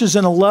for riches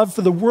and a love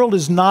for the world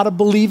is not a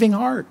believing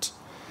heart.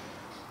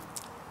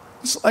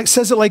 It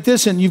says it like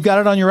this, and you've got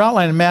it on your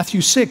outline in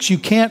Matthew 6. You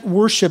can't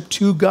worship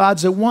two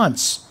gods at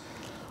once.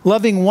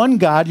 Loving one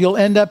God, you'll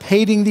end up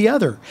hating the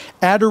other.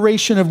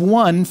 Adoration of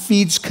one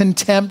feeds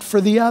contempt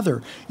for the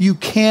other. You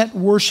can't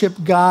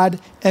worship God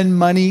and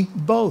money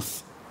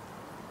both.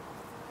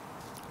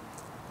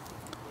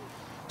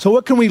 So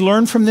what can we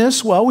learn from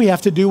this? Well, we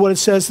have to do what it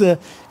says in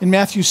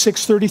Matthew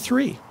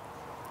 6:33.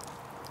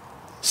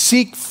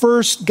 Seek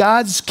first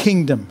God's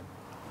kingdom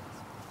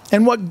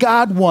and what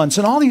God wants,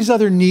 and all these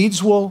other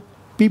needs will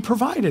be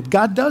provided.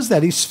 God does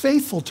that. He's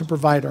faithful to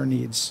provide our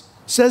needs.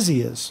 Says he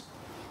is.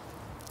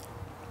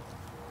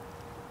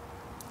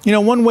 You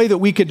know, one way that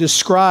we could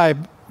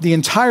describe the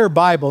entire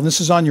Bible, and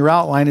this is on your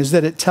outline, is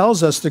that it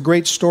tells us the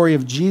great story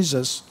of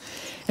Jesus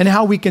and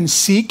how we can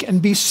seek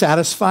and be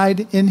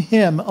satisfied in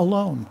him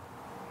alone.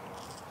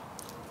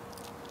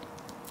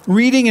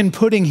 Reading and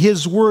putting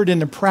his word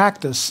into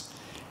practice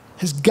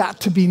has got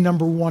to be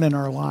number one in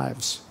our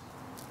lives.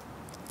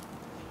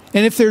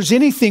 And if there's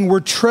anything we're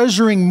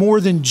treasuring more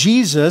than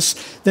Jesus,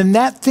 then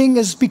that thing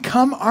has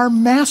become our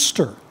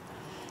master.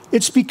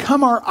 It's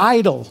become our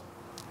idol.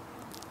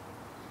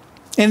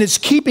 And it's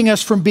keeping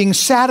us from being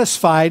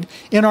satisfied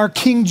in our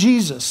King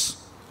Jesus.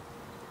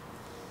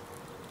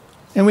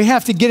 And we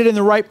have to get it in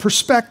the right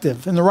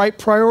perspective, in the right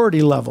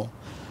priority level.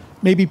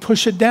 Maybe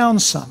push it down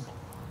some.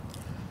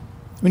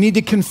 We need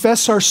to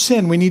confess our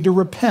sin. We need to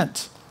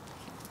repent.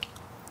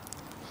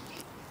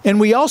 And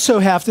we also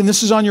have to, and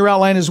this is on your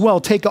outline as well,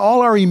 take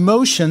all our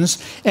emotions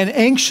and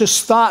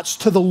anxious thoughts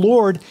to the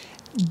Lord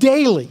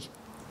daily,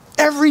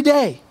 every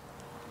day.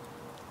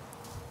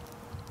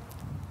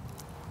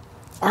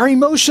 Our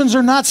emotions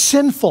are not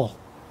sinful.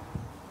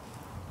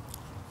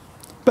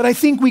 But I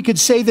think we could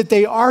say that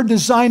they are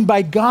designed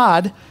by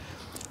God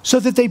so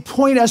that they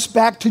point us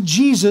back to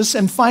Jesus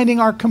and finding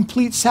our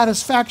complete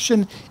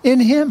satisfaction in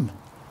him.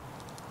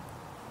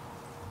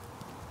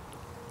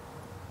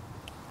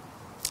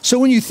 So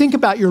when you think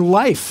about your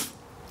life,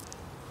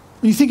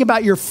 when you think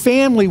about your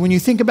family, when you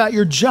think about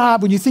your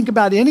job, when you think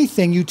about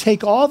anything, you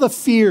take all the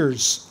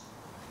fears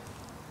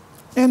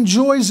and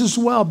joys as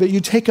well, but you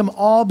take them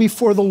all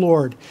before the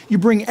Lord. You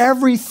bring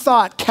every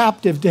thought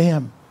captive to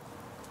him.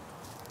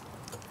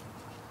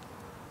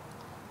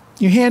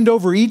 You hand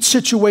over each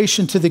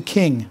situation to the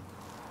King,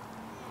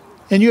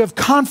 and you have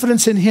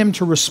confidence in him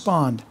to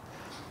respond,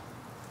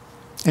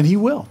 and he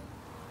will.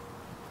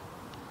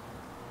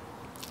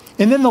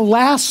 And then the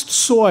last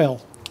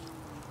soil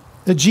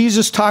that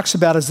Jesus talks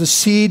about is the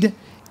seed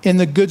in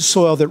the good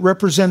soil that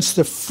represents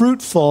the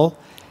fruitful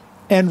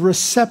and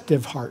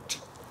receptive heart.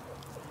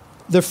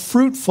 The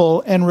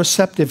fruitful and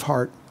receptive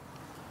heart.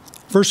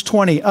 Verse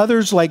 20,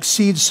 others like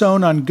seed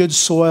sown on good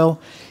soil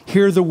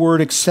hear the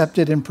word, accept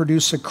it, and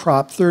produce a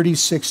crop 30,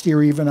 60,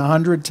 or even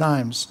 100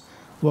 times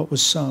what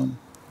was sown.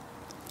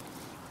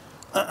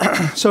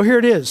 So here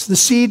it is. The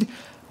seed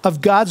of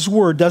God's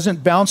word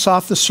doesn't bounce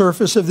off the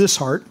surface of this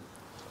heart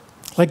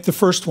like the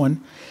first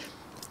one.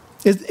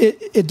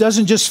 It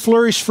doesn't just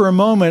flourish for a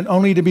moment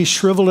only to be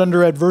shriveled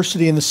under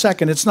adversity in the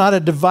second. It's not a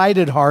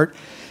divided heart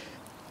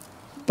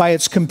by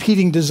its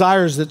competing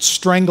desires that's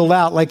strangled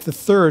out like the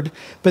third,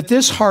 but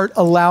this heart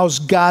allows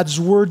God's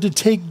word to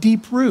take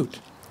deep root.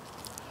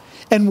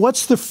 And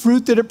what's the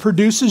fruit that it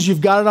produces? You've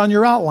got it on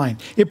your outline.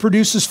 It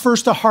produces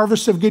first a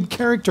harvest of good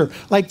character,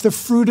 like the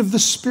fruit of the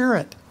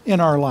Spirit in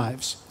our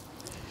lives.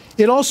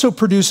 It also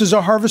produces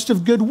a harvest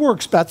of good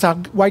works. That's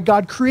why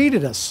God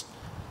created us,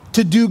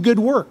 to do good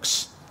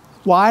works.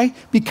 Why?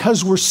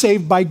 Because we're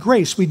saved by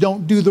grace. We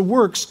don't do the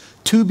works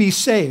to be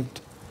saved.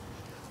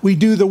 We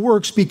do the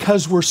works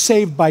because we're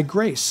saved by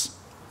grace.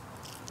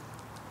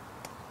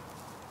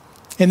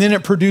 And then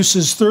it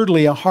produces,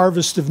 thirdly, a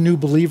harvest of new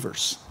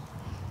believers.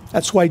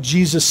 That's why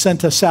Jesus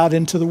sent us out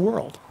into the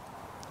world,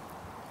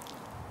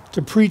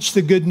 to preach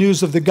the good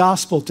news of the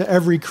gospel to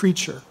every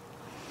creature.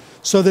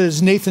 So that,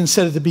 as Nathan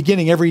said at the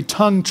beginning, every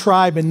tongue,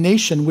 tribe, and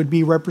nation would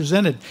be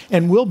represented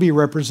and will be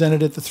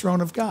represented at the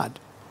throne of God.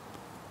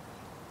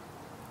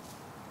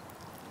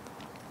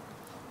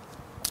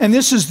 And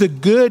this is the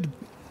good,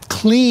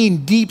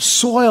 clean, deep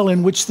soil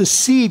in which the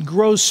seed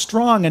grows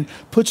strong and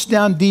puts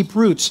down deep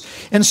roots.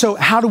 And so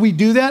how do we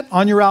do that?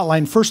 On your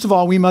outline, first of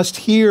all, we must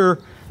hear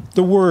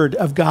the word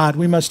of God.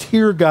 We must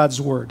hear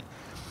God's word.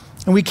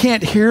 And we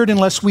can't hear it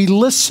unless we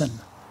listen.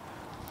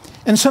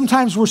 And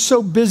sometimes we're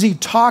so busy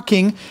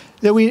talking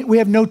that we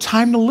have no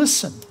time to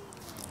listen.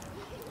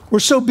 We're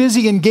so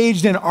busy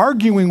engaged in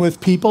arguing with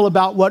people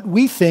about what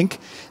we think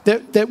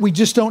that we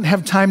just don't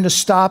have time to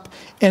stop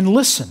and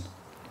listen.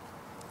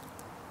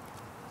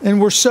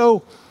 And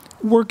we're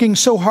working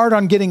so hard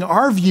on getting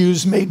our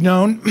views made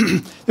known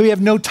that we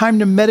have no time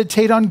to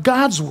meditate on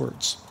God's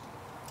words.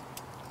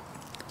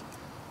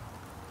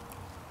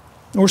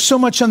 We're so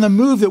much on the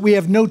move that we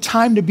have no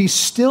time to be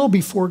still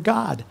before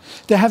God,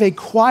 to have a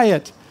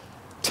quiet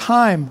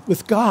time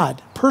with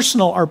God,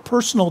 our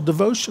personal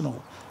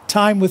devotional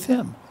time with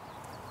Him.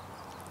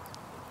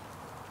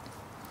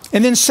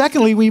 And then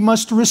secondly, we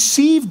must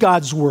receive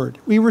God's word.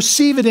 We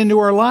receive it into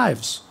our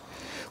lives.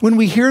 When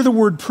we hear the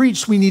word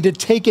preached, we need to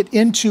take it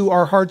into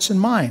our hearts and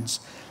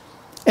minds.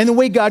 And the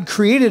way God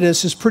created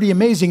us is pretty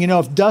amazing.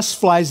 If dust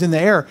flies in the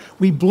air,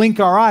 we blink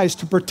our eyes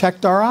to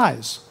protect our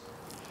eyes.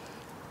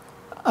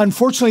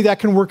 Unfortunately, that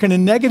can work in a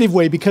negative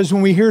way, because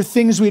when we hear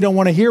things we don't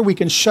want to hear, we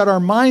can shut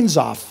our minds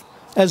off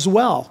as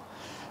well.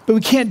 But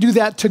we can't do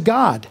that to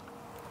God.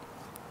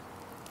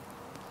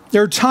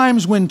 There are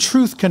times when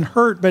truth can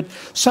hurt, but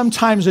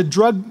sometimes a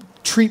drug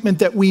treatment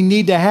that we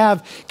need to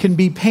have can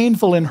be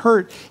painful and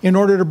hurt in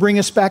order to bring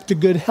us back to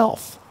good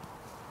health.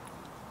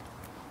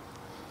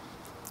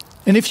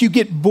 And if you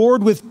get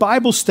bored with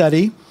Bible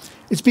study,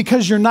 it's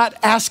because you're not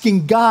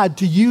asking God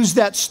to use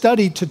that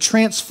study to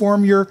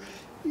transform your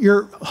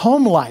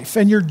home life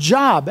and your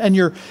job and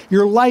your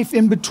life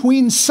in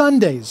between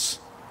Sundays.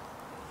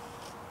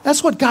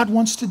 That's what God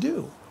wants to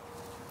do.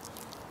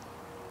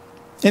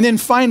 And then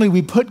finally,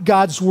 we put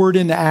God's word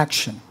into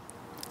action.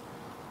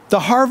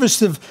 The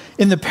harvest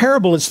in the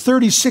parable is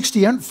 30,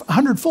 60,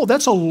 100-fold.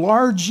 That's a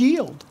large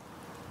yield.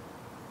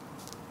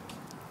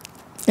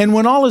 And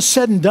when all is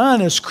said and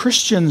done, as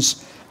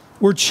Christians,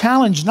 we're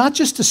challenged not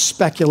just to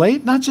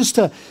speculate, not just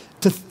to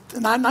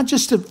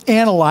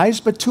analyze,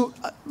 but to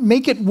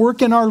make it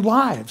work in our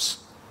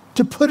lives,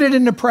 to put it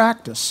into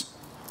practice.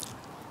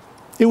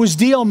 It was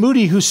D.L.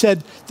 Moody who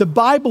said, the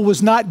Bible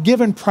was not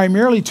given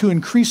primarily to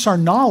increase our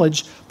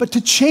knowledge, but to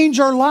change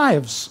our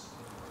lives.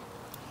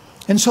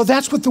 And so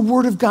that's what the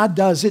Word of God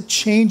does. It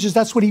changes.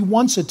 That's what He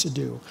wants it to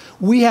do.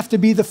 We have to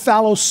be the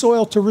fallow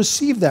soil to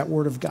receive that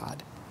Word of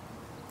God.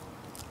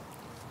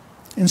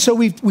 And so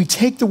we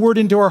take the Word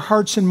into our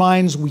hearts and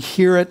minds. We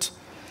hear it.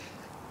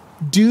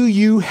 Do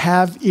you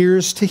have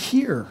ears to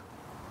hear?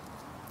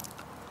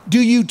 Do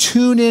you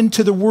tune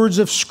into the words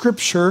of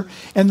Scripture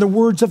and the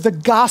words of the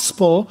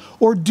gospel,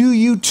 or do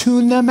you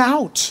tune them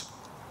out?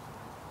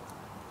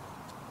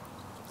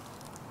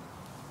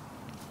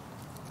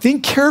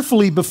 Think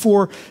carefully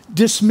before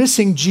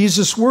dismissing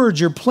Jesus' words.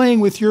 You're playing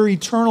with your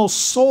eternal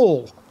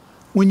soul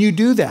when you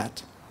do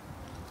that.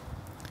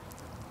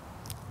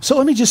 So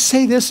let me just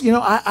say this.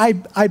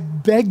 I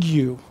beg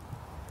you,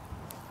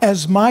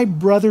 as my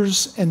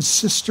brothers and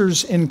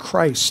sisters in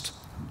Christ,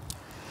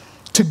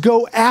 to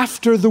go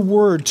after the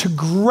word, to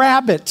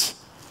grab it,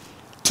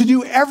 to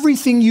do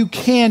everything you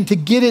can to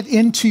get it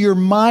into your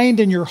mind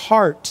and your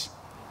heart,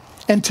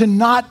 and to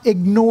not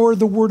ignore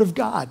the word of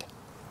God.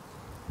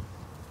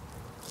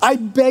 I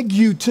beg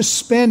you to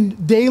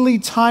spend daily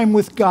time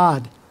with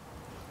God.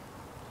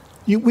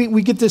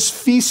 We get this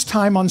feast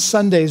time on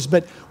Sundays,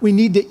 but we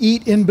need to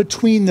eat in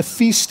between the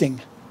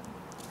feasting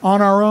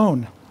on our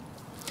own.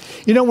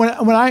 When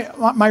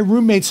my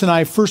roommates and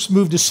I first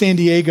moved to San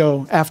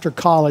Diego after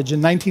college in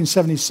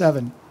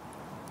 1977,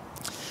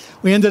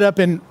 we ended up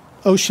in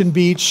Ocean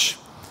Beach.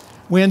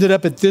 We ended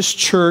up at this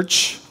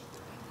church,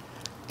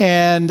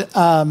 and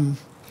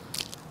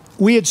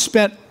we had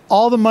spent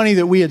all the money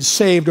that we had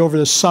saved over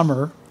the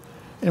summer,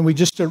 and we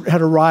just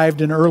had arrived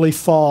in early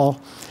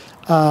fall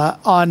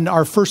on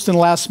our first and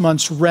last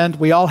month's rent.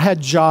 We all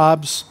had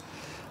jobs,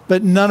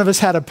 but none of us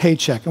had a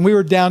paycheck, and we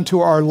were down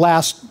to our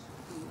last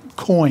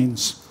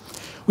coins.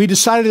 We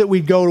decided that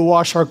we'd go to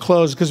wash our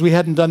clothes because we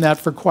hadn't done that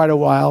for quite a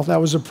while. That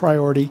was a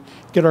priority,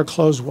 get our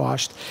clothes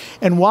washed.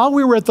 And while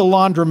we were at the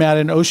laundromat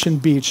in Ocean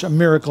Beach, a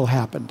miracle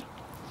happened.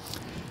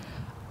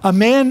 A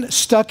man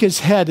stuck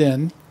his head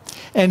in,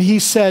 and he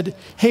said,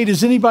 "Hey,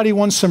 does anybody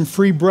want some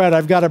free bread?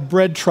 I've got a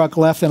bread truck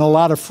left and a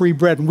lot of free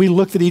bread." And we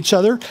looked at each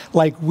other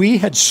like we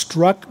had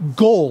struck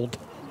gold.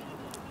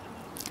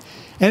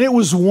 And it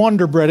was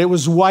Wonder Bread. It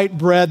was white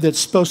bread that's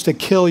supposed to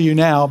kill you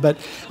now, but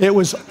it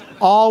was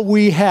all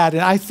we had.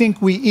 And I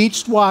think we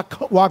each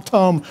walked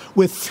home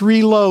with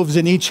 3 loaves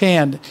in each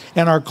hand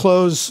and our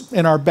clothes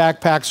in our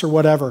backpacks or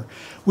whatever.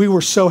 We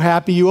were so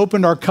happy. You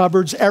opened our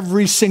cupboards,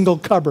 every single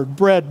cupboard,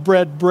 bread,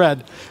 bread,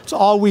 bread. It's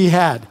all we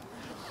had.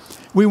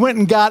 We went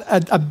and got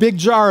a big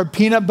jar of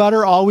peanut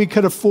butter, all we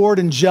could afford,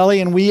 and jelly,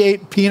 and we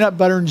ate peanut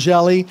butter and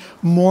jelly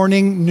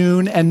morning,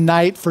 noon, and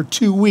night for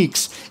 2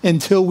 weeks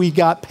until we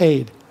got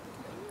paid.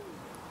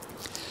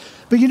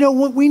 But you know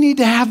what? We need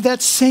to have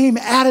that same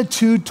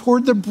attitude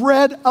toward the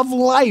bread of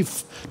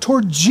life,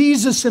 toward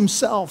Jesus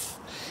himself,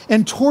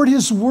 and toward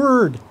his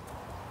word.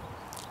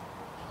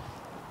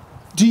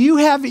 Do you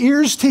have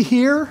ears to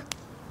hear?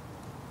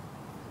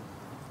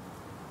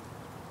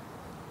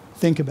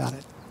 Think about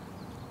it.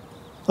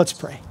 Let's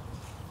pray.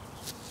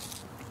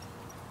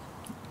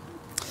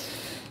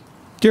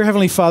 Dear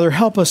Heavenly Father,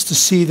 help us to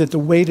see that the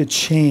way to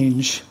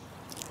change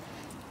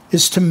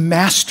is to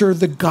master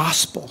the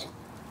gospel,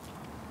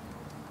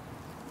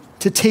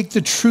 to take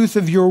the truth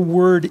of your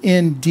word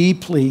in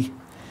deeply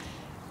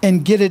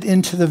and get it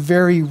into the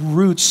very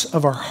roots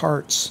of our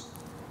hearts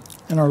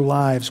and our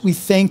lives. We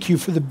thank you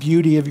for the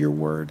beauty of your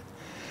word.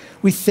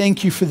 We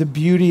thank you for the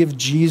beauty of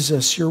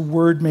Jesus, your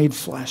word made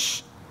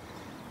flesh.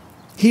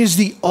 He is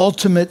the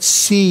ultimate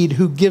seed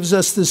who gives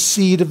us the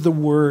seed of the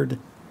word.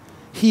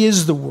 He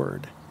is the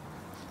word.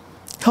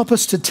 Help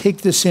us to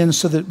take this in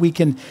so that we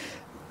can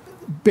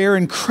bear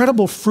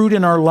incredible fruit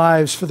in our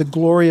lives for the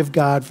glory of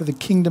God, for the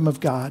kingdom of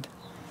God.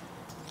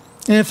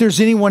 And if there's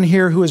anyone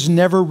here who has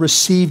never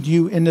received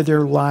you into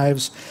their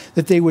lives,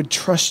 that they would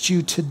trust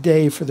you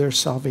today for their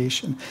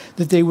salvation,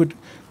 that they would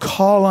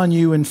call on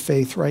you in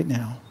faith right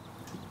now.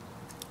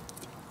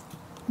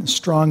 In the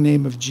strong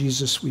name of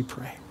Jesus, we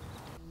pray.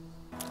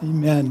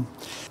 Amen.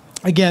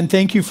 Again,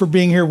 thank you for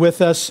being here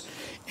with us,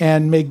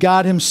 and may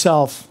God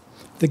himself,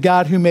 the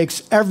God who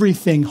makes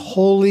everything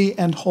holy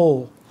and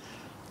whole,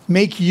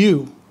 make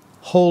you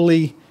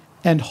holy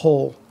and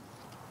whole,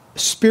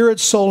 spirit,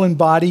 soul, and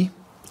body,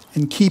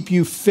 and keep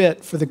you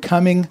fit for the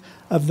coming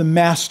of the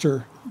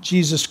Master,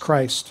 Jesus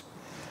Christ.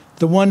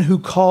 The one who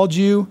called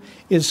you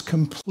is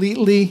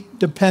completely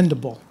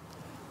dependable.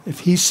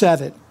 If he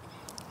said it,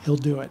 he'll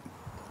do it.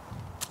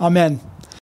 Amen.